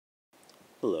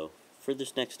Hello. For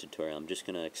this next tutorial, I'm just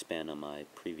going to expand on my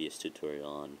previous tutorial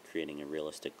on creating a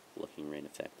realistic looking rain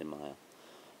effect in Maya.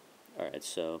 Alright,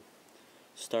 so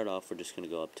start off, we're just going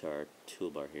to go up to our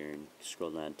toolbar here and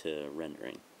scroll down to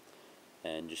rendering.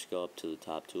 And just go up to the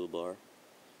top toolbar,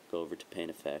 go over to paint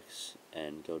effects,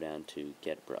 and go down to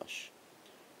get brush.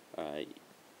 Alright,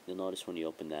 you'll notice when you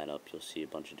open that up, you'll see a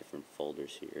bunch of different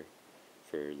folders here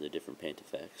for the different paint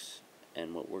effects.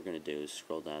 And what we're going to do is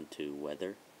scroll down to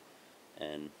weather.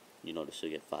 And you notice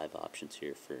you'll get 5 options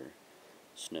here for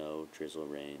snow, drizzle,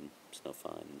 rain, snow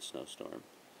fine, and snowstorm.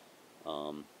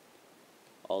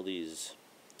 All these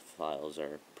files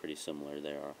are pretty similar.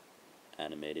 They are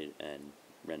animated and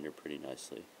render pretty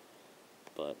nicely.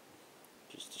 But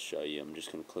just to show you, I'm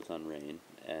just going to click on rain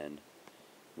and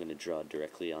I'm going to draw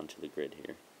directly onto the grid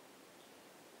here.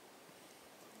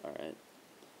 Alright,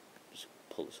 just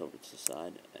pull this over to the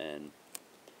side and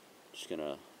just going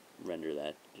to render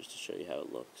that just to show you how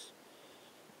it looks.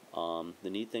 The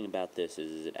neat thing about this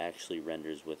is it actually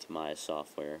renders with Maya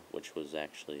software, which was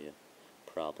actually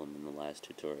a problem in the last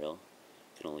tutorial.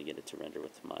 You can only get it to render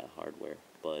with Maya hardware,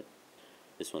 but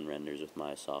this one renders with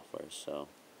Maya software, so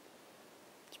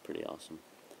it's pretty awesome.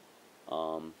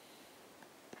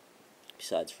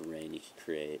 Besides for rain, you can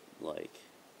create like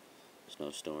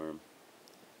snowstorm,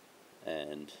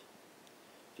 and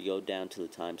if you go down to the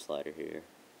time slider here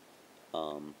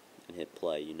and hit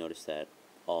play, you notice that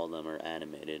all of them are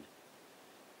animated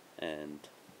and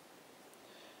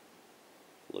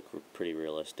look pretty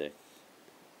realistic.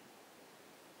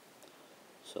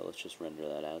 So let's just render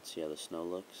that out, see how the snow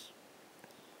looks.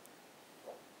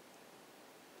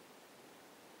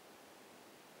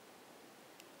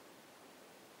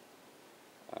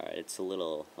 Alright, it's a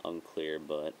little unclear,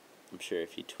 but I'm sure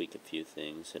if you tweak a few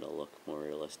things it'll look more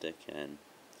realistic, and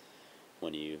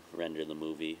when you render the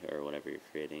movie or whatever you're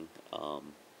creating,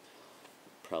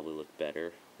 probably look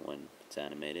better when it's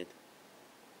animated.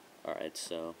 Alright,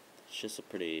 so it's just a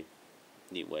pretty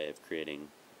neat way of creating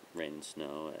rain and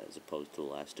snow as opposed to the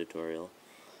last tutorial.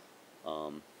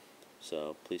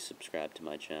 So please subscribe to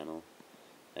my channel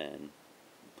and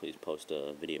please post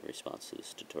a video response to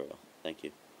this tutorial. Thank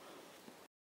you.